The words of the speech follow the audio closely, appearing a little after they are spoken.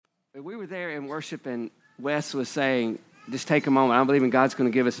We were there in worship, and Wes was saying, just take a moment. I believe in God's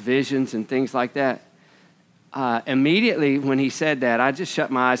going to give us visions and things like that. Immediately when he said that, I just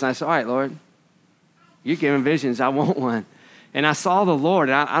shut my eyes and I said, all right, Lord, you're giving visions. I want one. And I saw the Lord.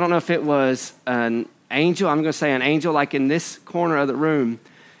 And I don't know if it was an angel. I'm going to say an angel like in this corner of the room.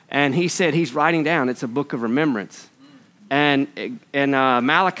 And he said he's writing down. It's a book of remembrance. And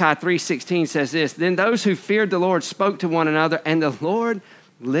Malachi 3:16 says this, then those who feared the Lord spoke to one another, and the Lord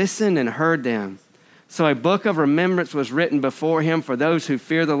listened and heard them. So a book of remembrance was written before him for those who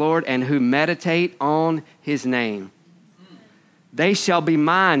fear the Lord and who meditate on his name. They shall be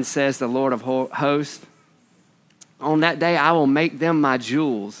mine, says the Lord of hosts. On that day I will make them my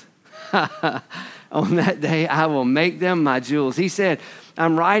jewels. On that day I will make them my jewels. He said,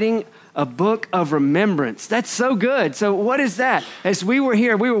 I'm writing a book of remembrance. That's so good. So what is that? As we were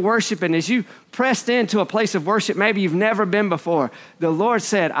here, we were worshiping. As you pressed into a place of worship, maybe you've never been before, the Lord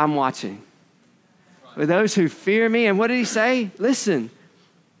said, I'm watching. For those who fear me. And what did he say? Listen,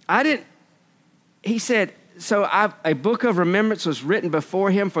 he said, a book of remembrance was written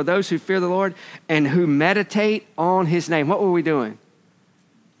before him for those who fear the Lord and who meditate on his name. What were we doing?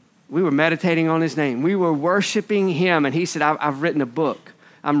 We were meditating on his name. We were worshiping him. And he said, I've written a book.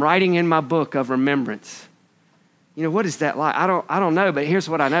 I'm writing in my book of remembrance. You know, what is that like? I don't know, but here's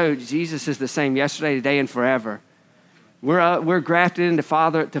what I know. Jesus is the same yesterday, today, and forever. We're grafted into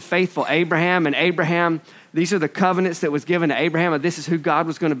faithful Abraham. And Abraham, these are the covenants that was given to Abraham. And this is who God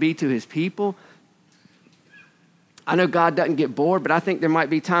was going to be to his people. I know God doesn't get bored, but I think there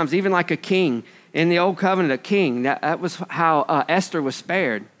might be times, even like a king. In the old covenant, a king, that was how Esther was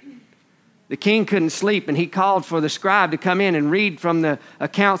spared. The king couldn't sleep, and he called for the scribe to come in and read from the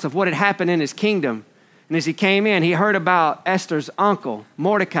accounts of what had happened in his kingdom. And as he came in, he heard about Esther's uncle,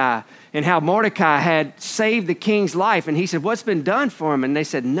 Mordecai, and how Mordecai had saved the king's life. And he said, what's been done for him? And they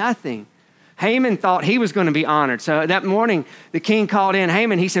said, nothing. Haman thought he was going to be honored. So that morning, the king called in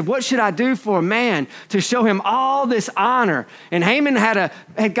Haman. He said, what should I do for a man to show him all this honor? And Haman had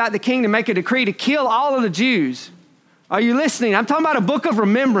got the king to make a decree to kill all of the Jews. Are you listening? I'm talking about a book of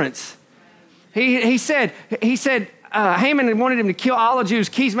remembrance. He said, Haman wanted him to kill all the Jews.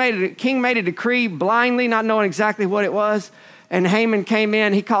 King made a decree blindly, not knowing exactly what it was. And Haman came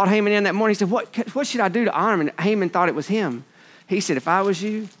in. He called Haman in that morning. He said, what should I do to honor him? And Haman thought it was him. He said, if I was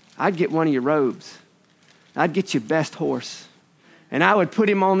you, I'd get one of your robes. I'd get your best horse. And I would put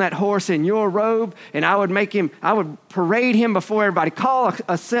him on that horse in your robe, and I would parade him before everybody, call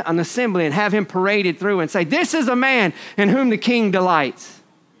an assembly and have him paraded through and say, this is a man in whom the king delights.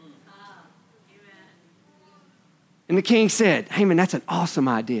 And the king said, Haman, that's an awesome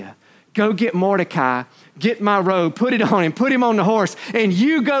idea. Go get Mordecai, get my robe, put it on him, put him on the horse, and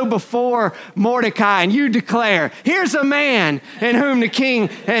you go before Mordecai and you declare, here's a man in whom the king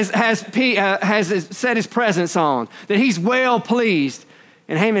has set his presence on, that he's well pleased.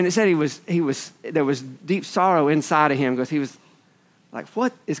 And Haman, it said there was deep sorrow inside of him because he was like,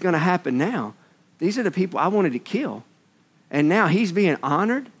 what is going to happen now? These are the people I wanted to kill. And now he's being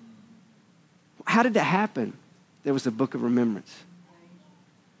honored? How did that happen? There was a book of remembrance.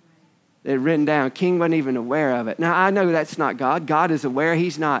 They had written down. King wasn't even aware of it. Now, I know that's not God. God is aware.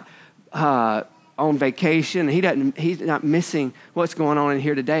 He's not on vacation. He's not missing what's going on in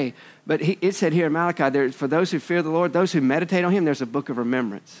here today. But it said here in Malachi, for those who fear the Lord, those who meditate on him, there's a book of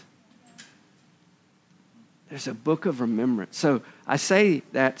remembrance. There's a book of remembrance. So I say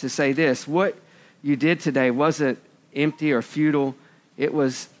that to say this. What you did today wasn't empty or futile. It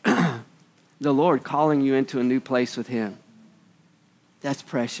was the Lord calling you into a new place with him. That's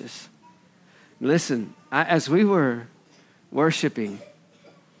precious. Listen, as we were worshiping,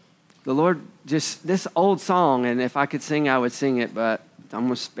 the Lord this old song, and if I could sing, I would sing it, but I'm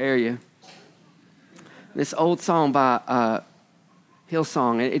going to spare you. This old song by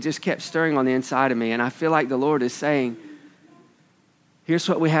Hillsong, it just kept stirring on the inside of me, and I feel like the Lord is saying, here's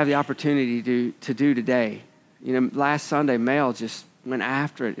what we have the opportunity to do today. You know, last Sunday, Mel just went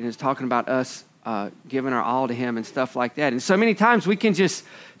after it and is talking about us giving our all to him and stuff like that. And so many times we can just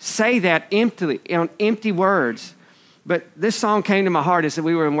say that empty words. But this song came to my heart as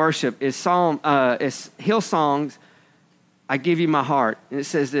we were in worship. It's Hillsong's, I give you my heart. And it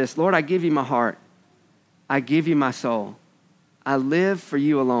says this, Lord, I give you my heart. I give you my soul. I live for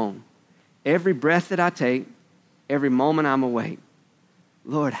you alone. Every breath that I take, every moment I'm awake.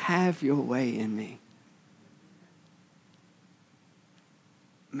 Lord, have your way in me.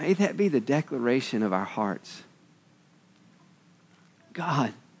 May that be the declaration of our hearts.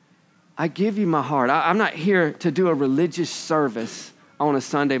 God, I give you my heart. I'm not here to do a religious service on a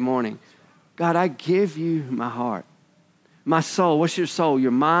Sunday morning. God, I give you my heart. My soul, what's your soul?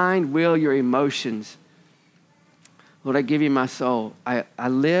 Your mind, will, your emotions. Lord, I give you my soul. I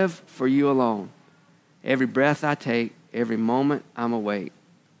live for you alone. Every breath I take, every moment I'm awake.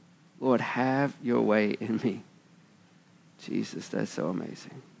 Lord, have your way in me. Jesus, that's so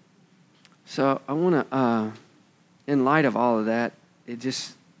amazing. So I want to, in light of all of that, I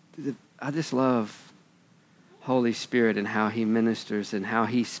just love Holy Spirit and how he ministers and how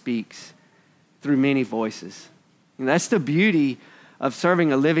he speaks through many voices. And that's the beauty of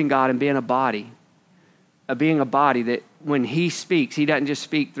serving a living God and being a body. Being a body that when he speaks, he doesn't just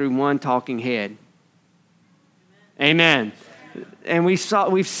speak through one talking head. Amen. And we've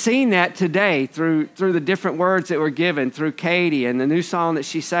seen that today through the different words that were given, through Katie and the new song that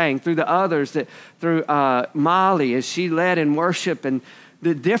she sang, through the others, through Molly as she led in worship, and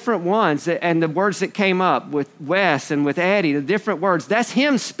the different ones and the words that came up with Wes and with Eddie, the different words. That's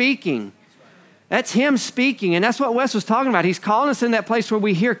him speaking. That's him speaking. And that's what Wes was talking about. He's calling us in that place where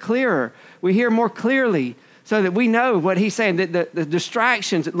we hear clearer. We hear more clearly so that we know what he's saying. The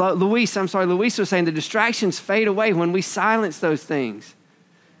distractions, Luis was saying the distractions fade away when we silence those things.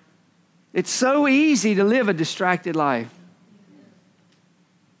 It's so easy to live a distracted life.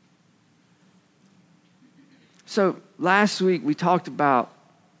 So last week we talked about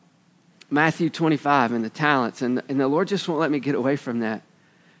Matthew 25 and the talents, and the Lord just won't let me get away from that.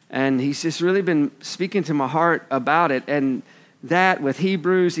 And he's just really been speaking to my heart about it. And that with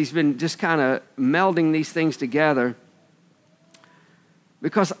Hebrews, he's been just kind of melding these things together.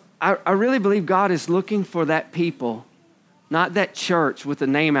 Because I really believe God is looking for that people, not that church with the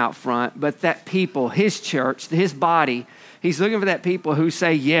name out front, but that people, his church, his body. He's looking for that people who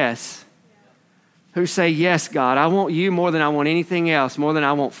say yes. Who say, yes, God, I want you more than I want anything else, more than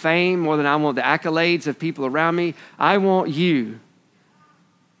I want fame, more than I want the accolades of people around me. I want you.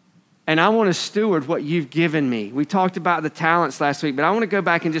 And I want to steward what you've given me. We talked about the talents last week, but I want to go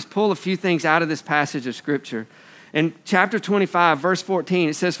back and just pull a few things out of this passage of Scripture. In chapter 25, verse 14,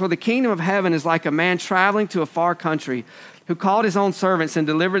 it says, "For the kingdom of heaven is like a man traveling to a far country who called his own servants and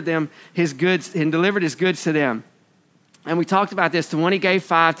delivered his goods to them." And we talked about this. To one he gave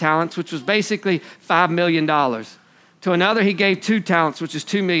 5 talents, which was basically $5 million. To another he gave 2 talents, which is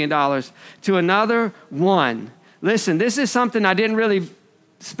 $2 million. To another, 1. Listen, this is something I didn't really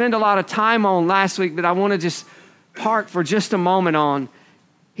spend a lot of time on last week, but I want to just park for just a moment on.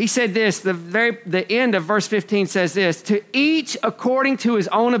 He said this, the end of verse 15 says this, "To each according to his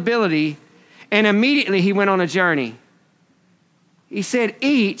own ability, and immediately he went on a journey." He said,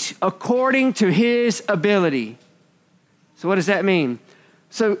 each according to his ability. So what does that mean?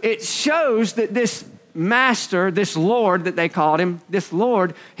 So it shows that this master, this Lord that they called him, this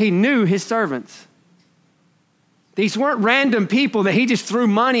Lord, he knew his servants. These weren't random people that he just threw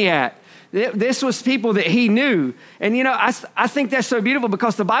money at. This was people that he knew. And you know, I think that's so beautiful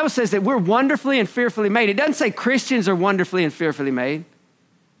because the Bible says that we're wonderfully and fearfully made. It doesn't say Christians are wonderfully and fearfully made.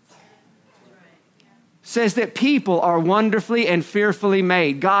 It says that people are wonderfully and fearfully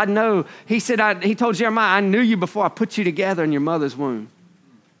made. God knows. He said, he told Jeremiah, "I knew you before I put you together in your mother's womb."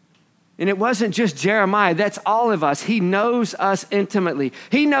 And it wasn't just Jeremiah, that's all of us. He knows us intimately.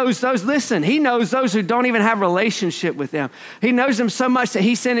 He knows those who don't even have a relationship with them. He knows them so much that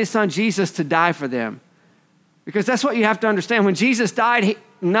he sent his son Jesus to die for them. Because that's what you have to understand. When Jesus died,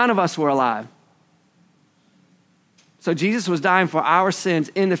 none of us were alive. So Jesus was dying for our sins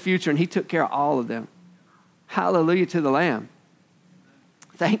in the future, and he took care of all of them. Hallelujah to the Lamb.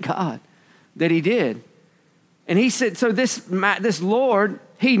 Thank God that he did. And he said, so this Lord,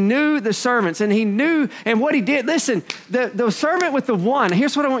 he knew the servants, and he knew, and what he did, listen, the servant with the 1,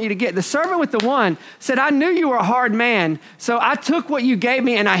 here's what I want you to get. The servant with the 1 said, "I knew you were a hard man, so I took what you gave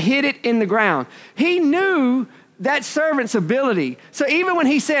me and I hid it in the ground." He knew that servant's ability. So even when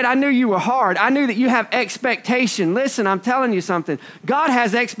he said, "I knew you were hard," I knew that you have expectation. Listen, I'm telling you something. God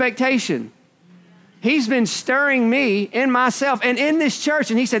has expectation. He's been stirring me in myself and in this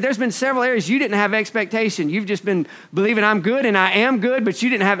church. And he said, there's been several areas you didn't have expectation. You've just been believing I'm good and I am good, but you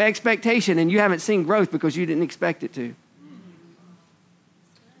didn't have expectation and you haven't seen growth because you didn't expect it to.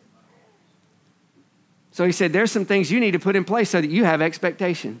 So he said, there's some things you need to put in place so that you have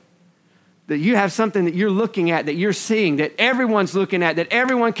expectation. That you have something that you're looking at, that you're seeing, that everyone's looking at, that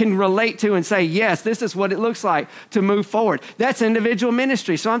everyone can relate to and say, yes, this is what it looks like to move forward. That's individual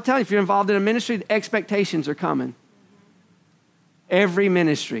ministry. So I'm telling you, if you're involved in a ministry, the expectations are coming. Every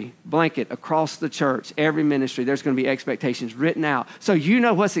ministry, blanket across the church, every ministry, there's going to be expectations written out. So you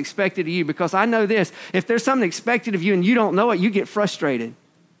know what's expected of you, because I know this. If there's something expected of you and you don't know it, you get frustrated.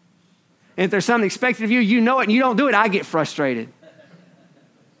 And if there's something expected of you, you know it and you don't do it, I get frustrated.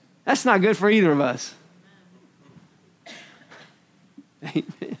 That's not good for either of us.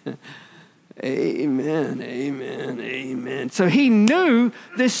 Amen. Amen. Amen. Amen. So he knew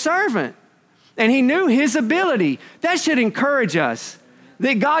this servant, and he knew his ability. That should encourage us,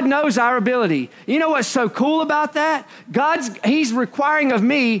 that God knows our ability. You know what's so cool about that? He's requiring of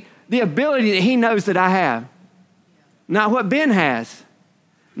me the ability that he knows that I have. Not what Ben has,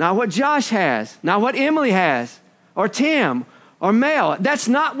 not what Josh has, not what Emily has, or Tim, or Mel. That's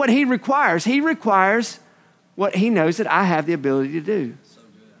not what he requires. He requires what he knows that I have the ability to do.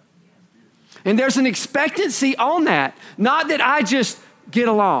 And there's an expectancy on that. Not that I just get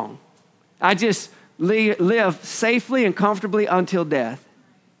along. I just live safely and comfortably until death.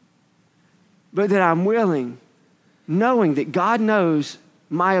 But that I'm willing, knowing that God knows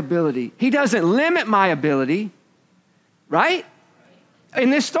my ability. He doesn't limit my ability, right?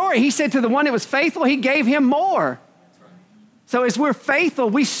 In this story, he said to the one that was faithful, he gave him more. So as we're faithful,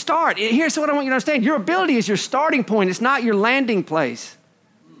 we start. Here's what I want you to understand. Your ability is your starting point. It's not your landing place.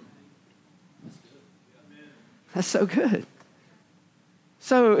 That's so good.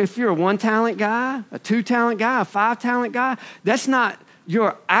 So if you're a 1-talent guy, a 2-talent guy, a 5-talent guy, that's not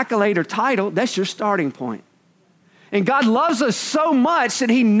your accolade or title. That's your starting point. And God loves us so much that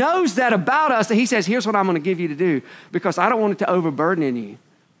he knows that about us, that he says, here's what I'm going to give you to do, because I don't want it to overburden you.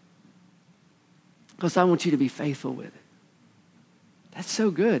 Because I want you to be faithful with it. That's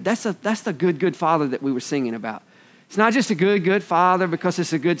so good. That's the good father that we were singing about. It's not just a good father because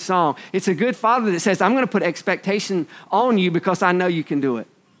it's a good song. It's a good father that says, I'm going to put expectation on you because I know you can do it.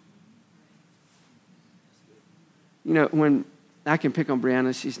 You know, when I can pick on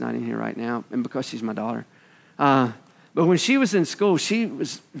Brianna, she's not in here right now, and because she's my daughter. But when she was in school, she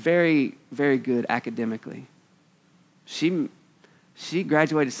was very, very good academically. She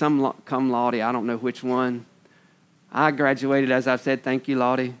graduated some cum laude. I don't know which one. I graduated, as I've said, thank you,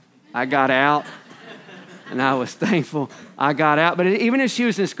 Lottie. I got out, and I was thankful I got out. But even as she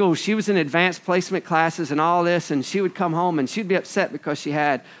was in school, she was in advanced placement classes and all this, and she would come home, and she'd be upset because she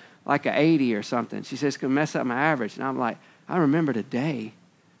had like an 80 or something. She says, it's going to mess up my average. And I'm like, I remember the day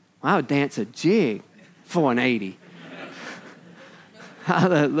I would dance a jig for an 80.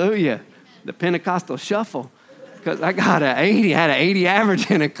 Hallelujah. The Pentecostal shuffle, because I got an 80, had an 80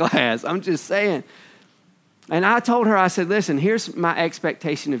 average in a class. I'm just saying. And I told her, I said, listen, here's my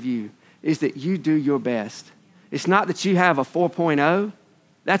expectation of you, is that you do your best. It's not that you have a 4.0.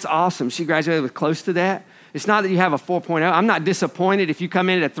 That's awesome. She graduated with close to that. It's not that you have a 4.0. I'm not disappointed if you come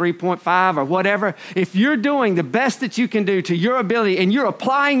in at a 3.5 or whatever. If you're doing the best that you can do to your ability and you're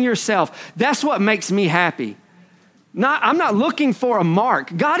applying yourself, that's what makes me happy. I'm not looking for a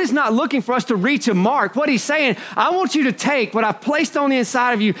mark. God is not looking for us to reach a mark. What he's saying, I want you to take what I've placed on the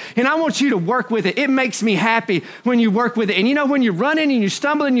inside of you, and I want you to work with it. It makes me happy when you work with it. And you know, when you're running and you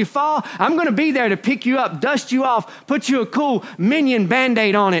stumble and you fall, I'm going to be there to pick you up, dust you off, put you a cool Minion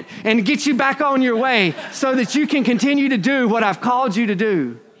Band-Aid on it, and get you back on your way so that you can continue to do what I've called you to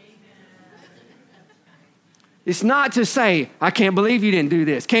do. It's not to say, I can't believe you didn't do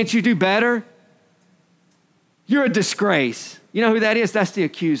this. Can't you do better? You're a disgrace. You know who that is? That's the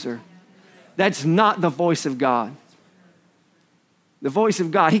accuser. That's not the voice of God. The voice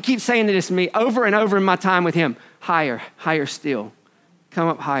of God. He keeps saying this to me over and over in my time with him. Higher, higher still. Come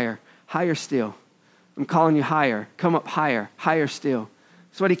up higher, higher still. I'm calling you higher. Come up higher, higher still.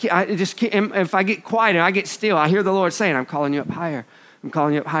 That's what if I get quiet and I get still, I hear the Lord saying, I'm calling you up higher. I'm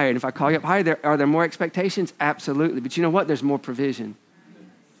calling you up higher. And if I call you up higher, are there more expectations? Absolutely. But you know what? There's more provision.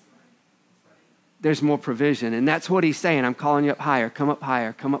 There's more provision. And that's what he's saying. I'm calling you up higher. Come up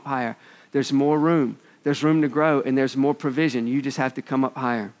higher. Come up higher. There's more room. There's room to grow, and there's more provision. You just have to come up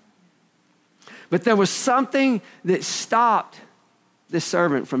higher. But there was something that stopped this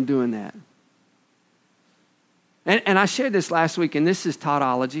servant from doing that. And I shared this last week, and this is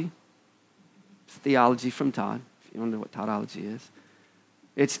Toddology. It's theology from Todd, if you don't know what Toddology is.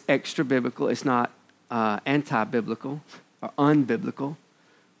 It's extra biblical. It's not anti-biblical or unbiblical.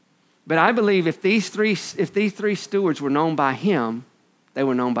 But I believe if these three stewards were known by him, they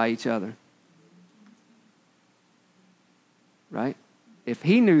were known by each other. Right? If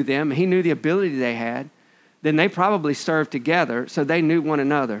he knew them, he knew the ability they had, then they probably served together, so they knew one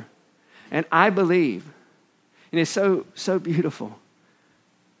another. And I believe, and it's so beautiful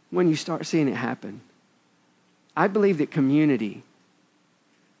when you start seeing it happen. I believe that community,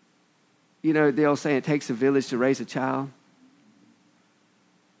 you know, the old saying, it takes a village to raise a child.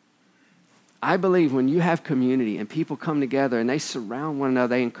 I believe when you have community and people come together and they surround one another,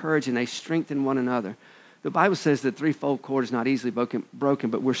 they encourage and they strengthen one another, The Bible says the threefold cord is not easily broken,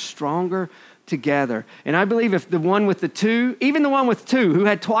 but we're stronger together. And I believe if the one with the two, even the one with two, who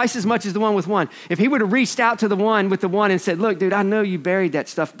had twice as much as the one with one, if he would have reached out to the one with the one and said, look, dude, I know you buried that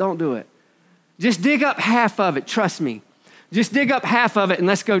stuff. Don't do it. Just dig up half of it. Trust me. Just dig up half of it and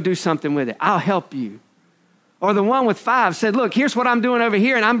let's go do something with it. I'll help you. Or the one with 5 said, look, here's what I'm doing over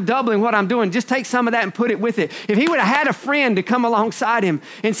here and I'm doubling what I'm doing. Just take some of that and put it with it. If he would have had a friend to come alongside him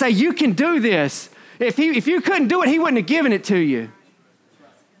and say, you can do this. If you couldn't do it, he wouldn't have given it to you.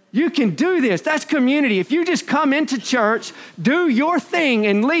 You can do this. That's community. If you just come into church, do your thing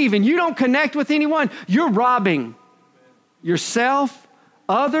and leave and you don't connect with anyone, you're robbing yourself,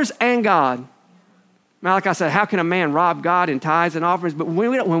 others, and God. Now, like I said, how can a man rob God in tithes and offerings? But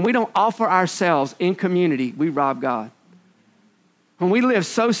when we don't offer ourselves in community, we rob God. When we live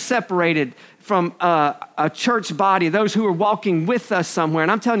so separated from a church body, those who are walking with us somewhere,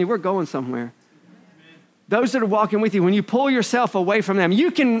 and I'm telling you, we're going somewhere. Those that are walking with you, when you pull yourself away from them, you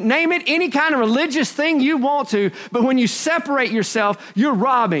can name it any kind of religious thing you want to, but when you separate yourself, you're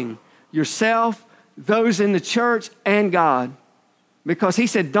robbing yourself, those in the church, and God. Because he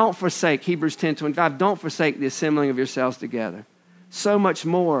said, don't forsake, Hebrews 10:25, don't forsake the assembling of yourselves together. So much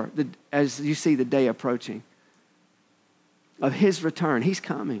more as you see the day approaching of his return. He's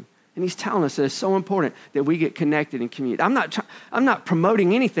coming. And he's telling us that it's so important that we get connected in community. I'm not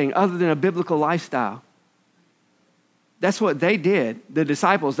promoting anything other than a biblical lifestyle. That's what they did. The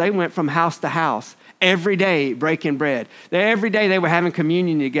disciples, they went from house to house every day breaking bread. Every day they were having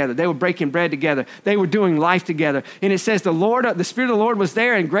communion together. They were breaking bread together. They were doing life together. And it says the Spirit of the Lord was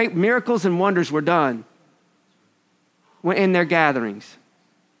there and great miracles and wonders were done in their gatherings.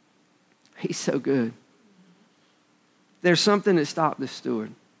 He's so good. There's something that stopped this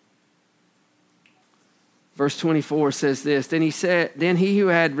steward. Verse 24 says this, Then he who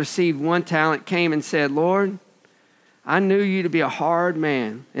had received 1 talent came and said, Lord, I knew you to be a hard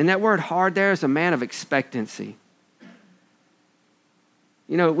man. And that word hard there is a man of expectancy.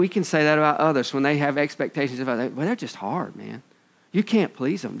 You know, we can say that about others when they have expectations of others. Well, they're just hard, man. You can't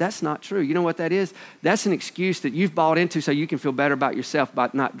please them. That's not true. You know what that is? That's an excuse that you've bought into so you can feel better about yourself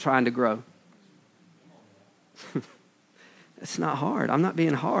by not trying to grow. It's not hard. I'm not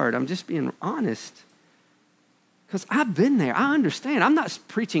being hard. I'm just being honest. Because I've been there. I understand. I'm not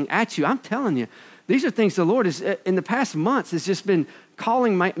preaching at you. I'm telling you. These are things the Lord has, in the past months, has just been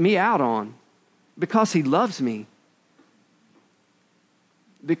calling me out on because he loves me.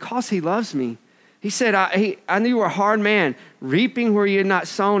 Because he loves me. He said, I knew you were a hard man, reaping where you had not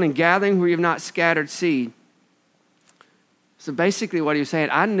sown and gathering where you have not scattered seed. So basically what he was saying,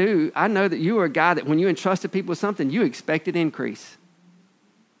 I know that you were a guy that when you entrusted people with something, you expected increase.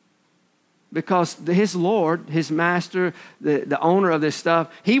 Because his Lord, his master, the owner of this stuff,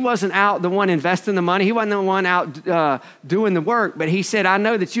 he wasn't out the one investing the money. He wasn't the one out doing the work. But he said, I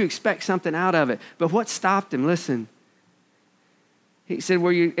know that you expect something out of it. But what stopped him? Listen. He said,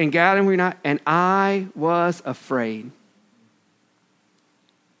 were you in gathering? Were you not? And I was afraid.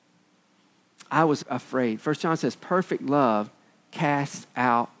 I was afraid. 1 John says, perfect love casts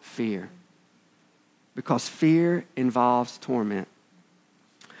out fear. Because fear involves torment.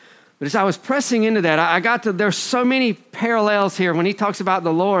 But as I was pressing into that, I got to, there's so many parallels here. When he talks about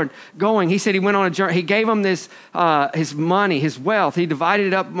the Lord going, he said he went on a journey. He gave them this, his money, his wealth. He divided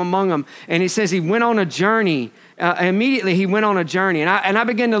it up among them. And he says he went on a journey. Immediately he went on a journey. And I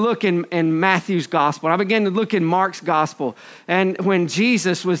began to look in Matthew's gospel. I began to look in Mark's gospel. And when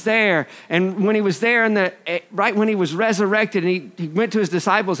Jesus was there, and when he was there right when he was resurrected, and he went to his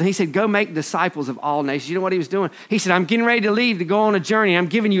disciples and he said, go make disciples of all nations. You know what he was doing? He said, I'm getting ready to leave to go on a journey. I'm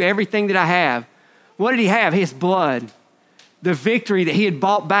giving you everything that I have. What did he have? His blood. The victory that he had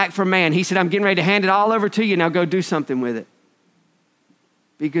bought back from man. He said, I'm getting ready to hand it all over to you. Now go do something with it.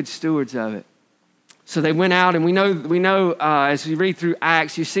 Be good stewards of it. So they went out, and we know as you read through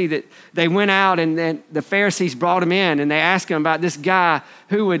Acts, you see that they went out, and then the Pharisees brought him in, and they asked him about this guy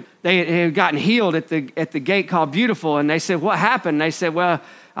they had gotten healed at the gate called Beautiful, and they said, what happened? And they said, well,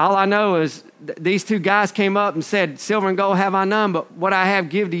 all I know is these two guys came up and said, silver and gold have I none, but what I have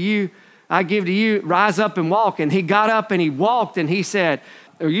give to you, I give to you. Rise up and walk. And he got up and he walked, and he said,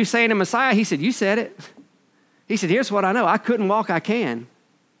 are you saying the Messiah? He said, you said it. He said, here's what I know. I couldn't walk, I can.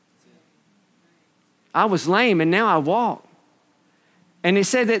 I was lame, and now I walk. And it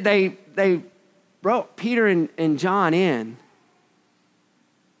said that they brought Peter and John in,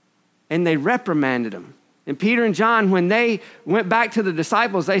 and they reprimanded them. And Peter and John, when they went back to the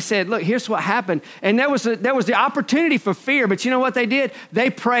disciples, they said, look, here's what happened. And there was the opportunity for fear, but you know what they did? They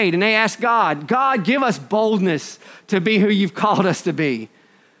prayed, and they asked God, give us boldness to be who you've called us to be.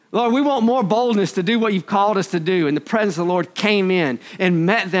 Lord, we want more boldness to do what you've called us to do. And the presence of the Lord came in and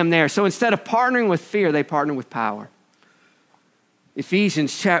met them there. So instead of partnering with fear, they partnered with power.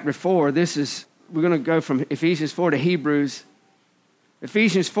 Ephesians chapter 4, we're going to go from Ephesians 4 to Hebrews.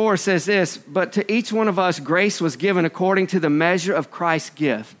 Ephesians 4 says this, but to each one of us grace was given according to the measure of Christ's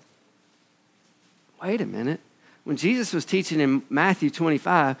gift. Wait a minute. When Jesus was teaching in Matthew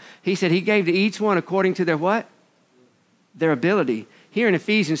 25, he said he gave to each one according to their what? Their ability. Here in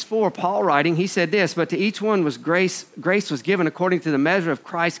Ephesians 4, Paul writing, he said this, but to each one was grace was given according to the measure of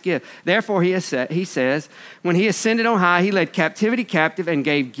Christ's gift. Therefore, he says, when he ascended on high, he led captivity captive and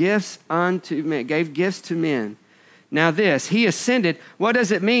gave gifts to men. Now this, he ascended, what does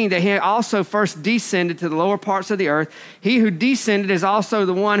it mean that he also first descended to the lower parts of the earth? He who descended is also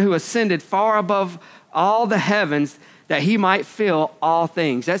the one who ascended far above all the heavens that he might fill all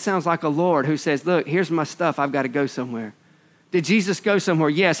things. That sounds like a Lord who says, look, here's my stuff, I've got to go somewhere. Did Jesus go somewhere?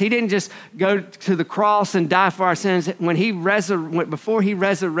 Yes. He didn't just go to the cross and die for our sins. Before he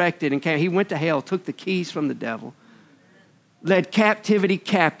resurrected and came, he went to hell, took the keys from the devil, led captivity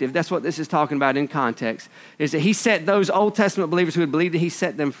captive. That's what this is talking about in context, is that he set those Old Testament believers who had believed that he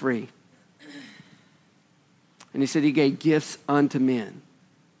set them free. And he said he gave gifts unto men.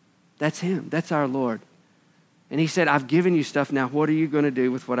 That's him. That's our Lord. And he said, I've given you stuff now. What are you going to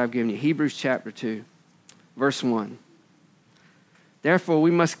do with what I've given you? Hebrews chapter 2, verse 1. Therefore, we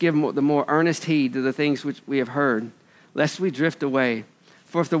must give the more earnest heed to the things which we have heard, lest we drift away.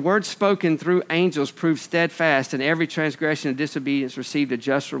 For if the word spoken through angels proved steadfast, and every transgression and disobedience received a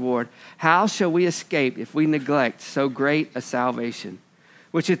just reward, how shall we escape if we neglect so great a salvation,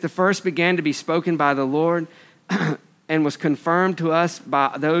 which at the first began to be spoken by the Lord and was confirmed to us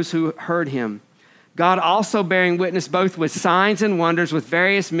by those who heard him? God also bearing witness both with signs and wonders, with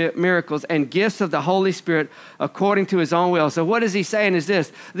various miracles and gifts of the Holy Spirit according to his own will. So what is he saying is this,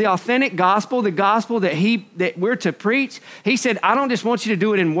 the authentic gospel, the gospel that we're to preach, he said, I don't just want you to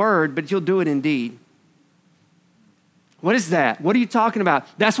do it in word, but you'll do it in deed. What is that? What are you talking about?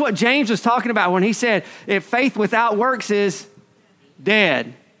 That's what James was talking about when he said, if faith without works is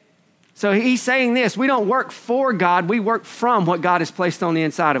dead. So he's saying this, we don't work for God, we work from what God has placed on the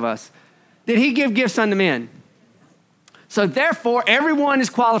inside of us. Did he give gifts unto men? So therefore, everyone is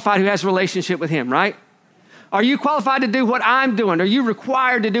qualified who has a relationship with him, right? Are you qualified to do what I'm doing? Are you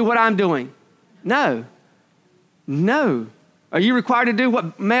required to do what I'm doing? No. No. Are you required to do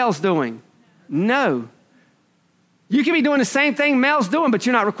what Mel's doing? No. You can be doing the same thing Mel's doing, but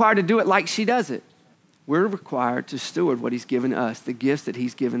you're not required to do it like she does it. We're required to steward what he's given us, the gifts that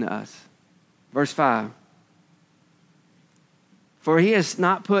he's given to us. Verse 5. For he has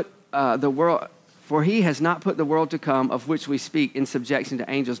not put the world to come of which we speak in subjection to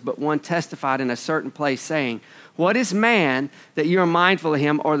angels, but one testified in a certain place, saying, what is man that you are mindful of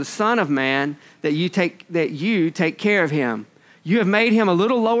him, or the son of man that you take care of him? You have made him a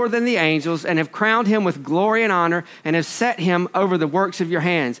little lower than the angels, and have crowned him with glory and honor, and have set him over the works of your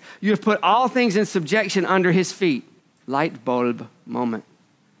hands. You have put all things in subjection under his feet. Light bulb moment.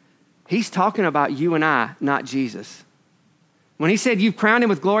 He's talking about you and I, not Jesus. When he said you've crowned him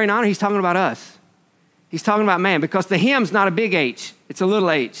with glory and honor, he's talking about us. He's talking about man, because the him's not a big H, it's a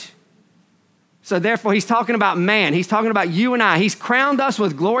little h. So therefore, he's talking about man. He's talking about you and I. He's crowned us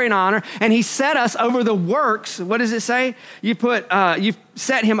with glory and honor, and he set us over the works. What does it say? You've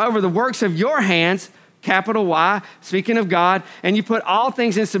set him over the works of your hands, capital Y, speaking of God, and you put all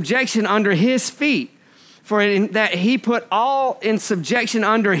things in subjection under his feet. For in that he put all in subjection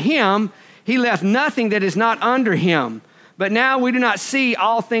under him, he left nothing that is not under him. But now we do not see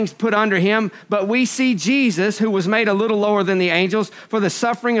all things put under him, but we see Jesus, who was made a little lower than the angels for the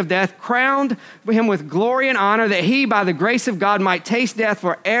suffering of death, crowned him with glory and honor, that he, by the grace of God, might taste death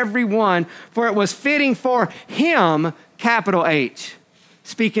for everyone. For it was fitting for him, capital H,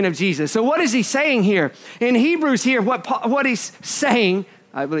 speaking of Jesus. So what is he saying here? In Hebrews here, what he's saying,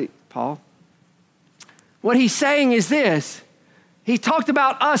 I believe, Paul, what he's saying is this. He talked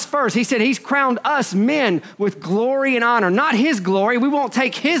about us first. He said he's crowned us men with glory and honor. Not his glory. We won't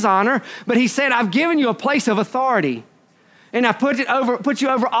take his honor. But he said, I've given you a place of authority. And I put you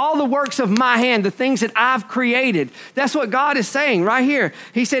over all the works of my hand, the things that I've created. That's what God is saying right here.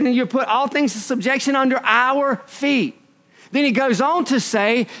 He said, and you put all things in subjection under our feet. Then he goes on to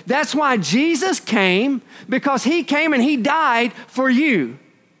say, that's why Jesus came, because he came and he died for you.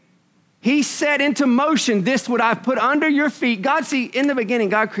 He set into motion this what I've put under your feet. God, see, in the beginning,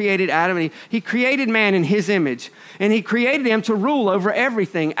 God created Adam and Eve. He created man in his image, and he created him to rule over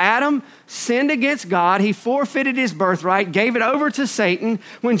everything. Adam sinned against God. He forfeited his birthright, gave it over to Satan.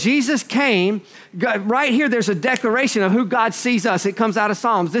 When Jesus came, God, right here, there's a declaration of who God sees us. It comes out of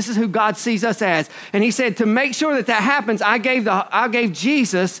Psalms. This is who God sees us as. And he said, to make sure that that happens, I gave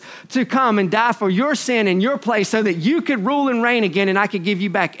Jesus to come and die for your sin in your place so that you could rule and reign again, and I could give you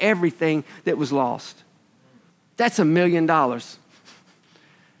back everything that was lost. That's $1 million.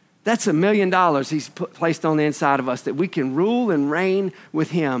 That's $1 million he's placed on the inside of us, that we can rule and reign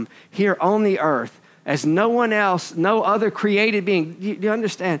with him here on the earth as no one else, no other created being. You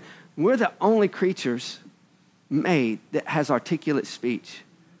understand? We're the only creatures made that has articulate speech.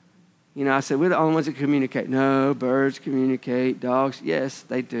 You know, I said, we're the only ones that communicate. No, birds communicate, dogs, yes,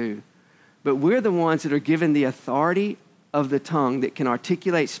 they do. But we're the ones that are given the authority of the tongue that can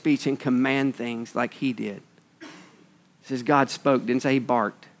articulate speech and command things like he did. It says God spoke, didn't say he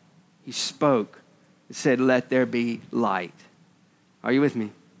barked. He spoke. It said, let there be light. Are you with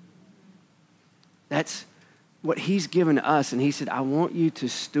me? That's what he's given to us. And he said, I want you to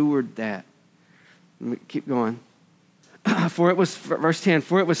steward that. Let me keep going. Verse 10,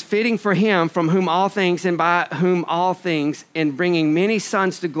 for it was fitting for him from whom all things and by whom all things, in bringing many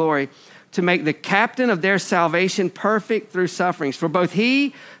sons to glory, to make the captain of their salvation perfect through sufferings. For both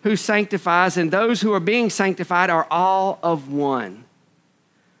he who sanctifies and those who are being sanctified are all of one.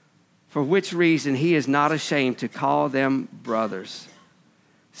 For which reason he is not ashamed to call them brothers,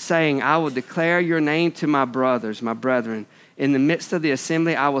 saying, I will declare your name to my brothers, my brethren. In the midst of the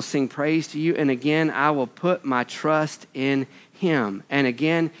assembly, I will sing praise to you. And again, I will put my trust in him. And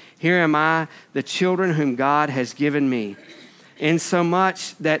again, here am I, the children whom God has given me.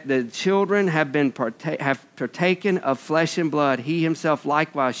 Insomuch that the children have partaken of flesh and blood, he himself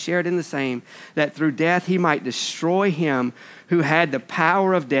likewise shared in the same, that through death he might destroy him who had the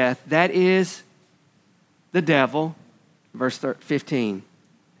power of death, that is the devil. Verse 15,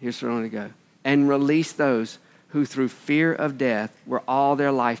 here's where I want to go. And release those who through fear of death were all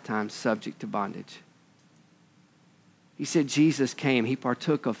their lifetime subject to bondage. He said Jesus came, he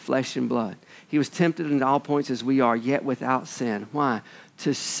partook of flesh and blood. He was tempted in all points as we are, yet without sin. Why?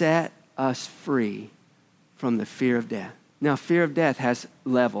 To set us free from the fear of death. Now, fear of death has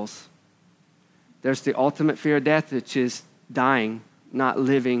levels. There's the ultimate fear of death, which is dying, not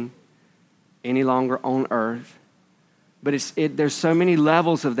living any longer on earth. But there's so many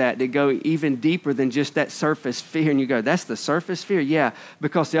levels of that go even deeper than just that surface fear. And you go, that's the surface fear? Yeah,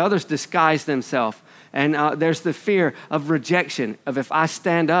 because the others disguise themselves. And there's the fear of rejection, of if I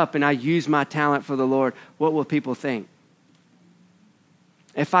stand up and I use my talent for the Lord, what will people think?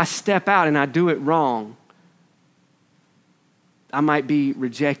 If I step out and I do it wrong, I might be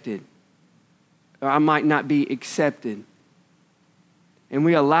rejected, or I might not be accepted. And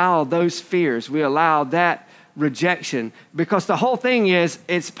we allow those fears, we allow that rejection, because the whole thing is,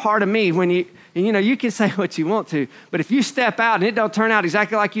 it's part of me. When you can say what you want to, but if you step out and it don't turn out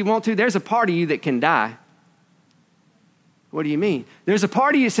exactly like you want to, there's a part of you that can die. What do you mean? There's a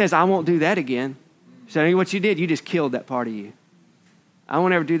part of you that says, I won't do that again. So what you did, you just killed that part of you. I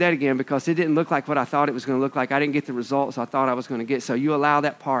won't ever do that again because it didn't look like what I thought it was going to look like. I didn't get the results I thought I was going to get. So you allow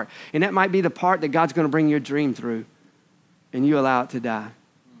that part. And that might be the part that God's going to bring your dream through. And you allow it to die.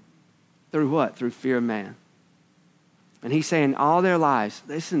 Through what? Through fear of man. And he's saying all their lives,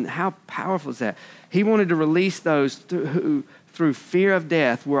 listen, how powerful is that? He wanted to release those who, through fear of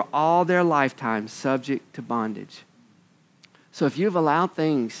death, were all their lifetime subject to bondage. So if you've allowed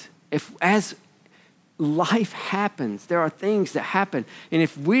things, as life happens, there are things that happen. And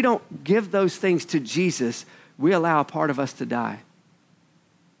if we don't give those things to Jesus, we allow a part of us to die.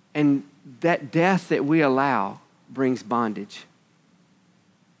 And that death that we allow brings bondage.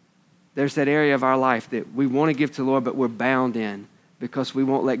 There's that area of our life that we want to give to the Lord, but we're bound in because we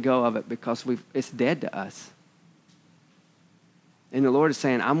won't let go of it because it's dead to us. And the Lord is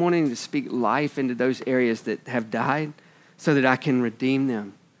saying, I'm wanting to speak life into those areas that have died so that I can redeem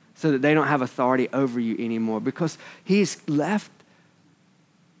them, so that they don't have authority over you anymore, because he's left,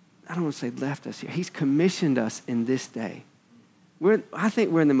 I don't want to say left us here, he's commissioned us in this day. I think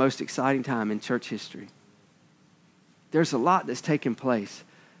we're in the most exciting time in church history. There's a lot that's taken place.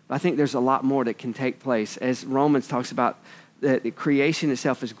 I think there's a lot more that can take place. As Romans talks about, the creation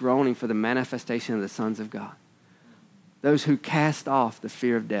itself is groaning for the manifestation of the sons of God. Those who cast off the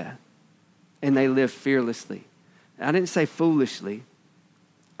fear of death, and they live fearlessly. I didn't say foolishly.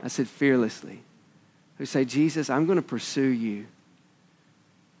 I said fearlessly. Who say, Jesus, I'm going to pursue you.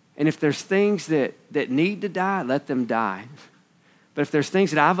 And if there's things that need to die, let them die. But if there's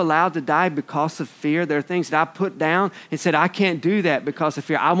things that I've allowed to die because of fear, there are things that I put down and said, I can't do that because of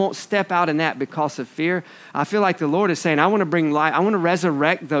fear. I won't step out in that because of fear. I feel like the Lord is saying, I want to bring life. I want to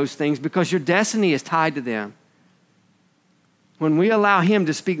resurrect those things because your destiny is tied to them. When we allow him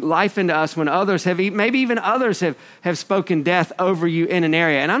to speak life into us, when others have, maybe even others have spoken death over you in an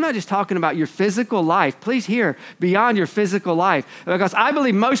area. And I'm not just talking about your physical life. Please hear, beyond your physical life. Because I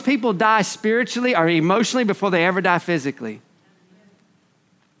believe most people die spiritually or emotionally before they ever die physically.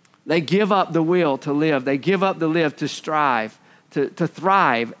 They give up the will to live. They give up the live to strive, to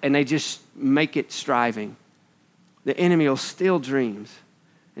thrive, and they just make it striving. The enemy will steal dreams.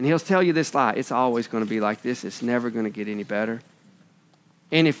 And he'll tell you this lie, it's always going to be like this. It's never going to get any better.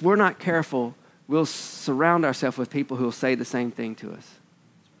 And if we're not careful, we'll surround ourselves with people who will say the same thing to us.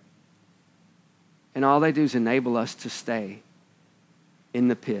 And all they do is enable us to stay in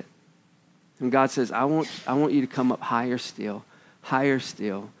the pit. And God says, I want you to come up higher still,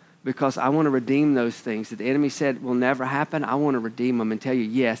 because I want to redeem those things that the enemy said will never happen. I want to redeem them and tell you,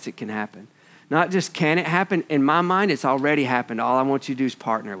 yes, it can happen. Not just can it happen. In my mind, it's already happened. All I want you to do is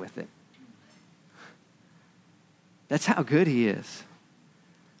partner with it. That's how good he is.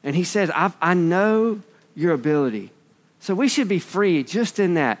 And he says, I know your ability. So we should be free just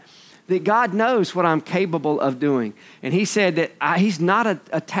in that God knows what I'm capable of doing. And he said that he's not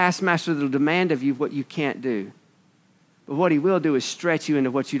a taskmaster that will demand of you what you can't do. But what he will do is stretch you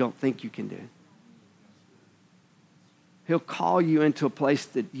into what you don't think you can do. He'll call you into a place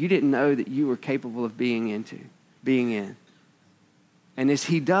that you didn't know that you were capable of being in. And as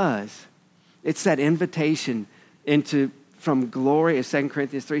he does, it's that invitation from glory, as 2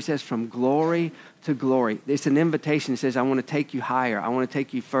 Corinthians 3 says, from glory to glory. It's an invitation that says, I want to take you higher. I want to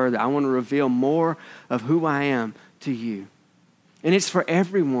take you further. I want to reveal more of who I am to you. And it's for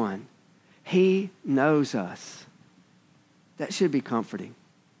everyone. He knows us. That should be comforting.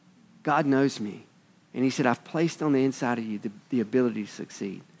 God knows me. And he said, I've placed on the inside of you the ability to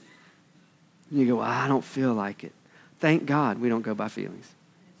succeed. And you go, well, I don't feel like it. Thank God we don't go by feelings.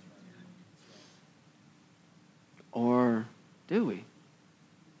 Or do we?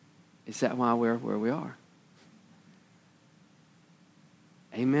 Is that why we're where we are?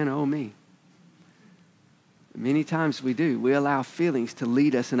 Amen, oh me. Many times we do. We allow feelings to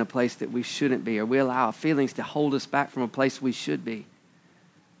lead us in a place that we shouldn't be, or we allow feelings to hold us back from a place we should be.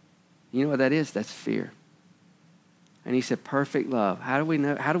 You know what that is? That's fear. And he said, perfect love. How do we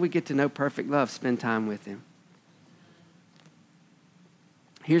know? How do we get to know perfect love? Spend time with him.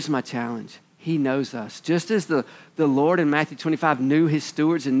 Here's my challenge. He knows us. Just as the Lord in Matthew 25 knew his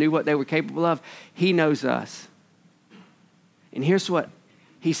stewards and knew what they were capable of, he knows us. And here's what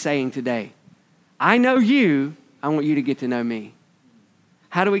he's saying today. I know you. I want you to get to know me.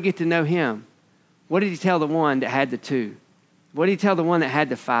 How do we get to know him? What did he tell the one that had the 2? What did he tell the one that had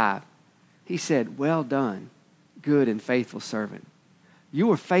the 5? He said, well done, good and faithful servant. You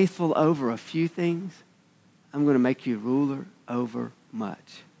were faithful over a few things. I'm going to make you ruler over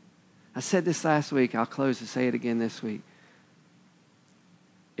much. I said this last week. I'll close to say it again this week.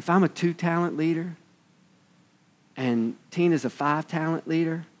 If I'm a 2-talent leader and Tina's a 5-talent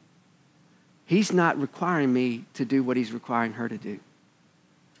leader, he's not requiring me to do what he's requiring her to do.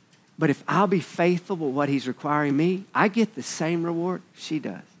 But if I'll be faithful with what he's requiring me, I get the same reward she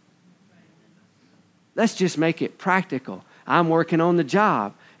does. Let's just make it practical. I'm working on the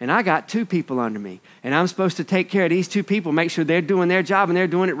job, and I got 2 people under me, and I'm supposed to take care of these 2 people, make sure they're doing their job and they're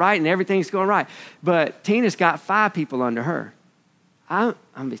doing it right and everything's going right. But Tina's got 5 people under her. I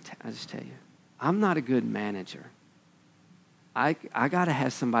just tell you, I'm not a good manager. I got to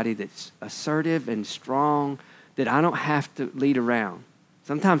have somebody that's assertive and strong that I don't have to lead around.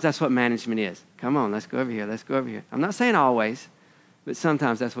 Sometimes that's what management is. Come on, let's go over here. Let's go over here. I'm not saying always, but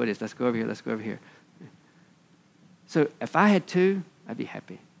sometimes that's what it is. Let's go over here. Let's go over here. So if I had 2, I'd be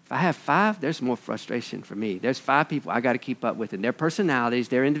happy. If I have 5, there's more frustration for me. There's 5 people I got to keep up with, and their personalities,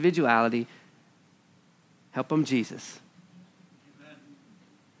 their individuality. Help them, Jesus. Amen.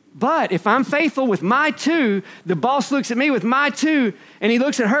 But if I'm faithful with my 2, the boss looks at me with my 2, and he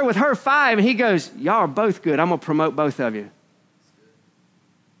looks at her with her 5, and he goes, y'all are both good. I'm going to promote both of you.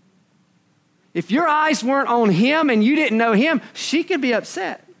 If your eyes weren't on him and you didn't know him, she could be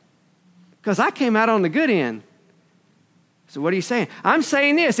upset because I came out on the good end. So what are you saying? I'm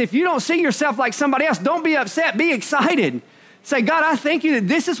saying this. If you don't see yourself like somebody else, don't be upset. Be excited. Say, God, I thank you that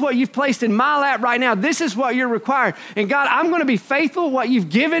this is what you've placed in my lap right now. This is what you're requiring. And God, I'm going to be faithful to what you've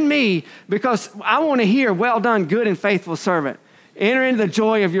given me because I want to hear, well done, good and faithful servant. Enter into the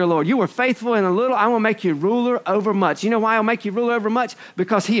joy of your Lord. You were faithful in a little. I will make you ruler over much. You know why I'll make you ruler over much?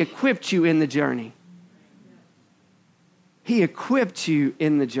 Because he equipped you in the journey. He equipped you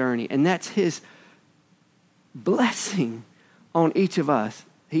in the journey, and that's his blessing on each of us.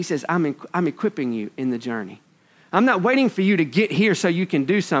 He says, I'm equipping you in the journey. I'm not waiting for you to get here so you can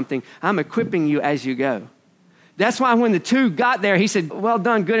do something. I'm equipping you as you go. That's why when the two got there, he said, well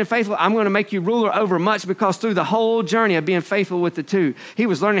done, good and faithful. I'm going to make you ruler over much, because through the whole journey of being faithful with the two, he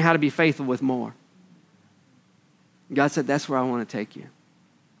was learning how to be faithful with more. God said, that's where I want to take you.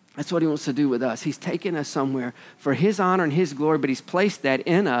 That's what he wants to do with us. He's taken us somewhere for his honor and his glory, but he's placed that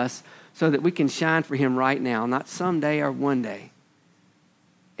in us so that we can shine for him right now, not someday or one day.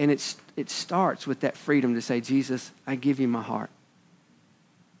 And it starts with that freedom to say, Jesus, I give you my heart.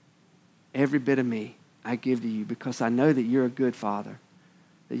 Every bit of me, I give to you, because I know that you're a good father,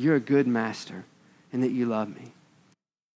 that you're a good master, and that you love me.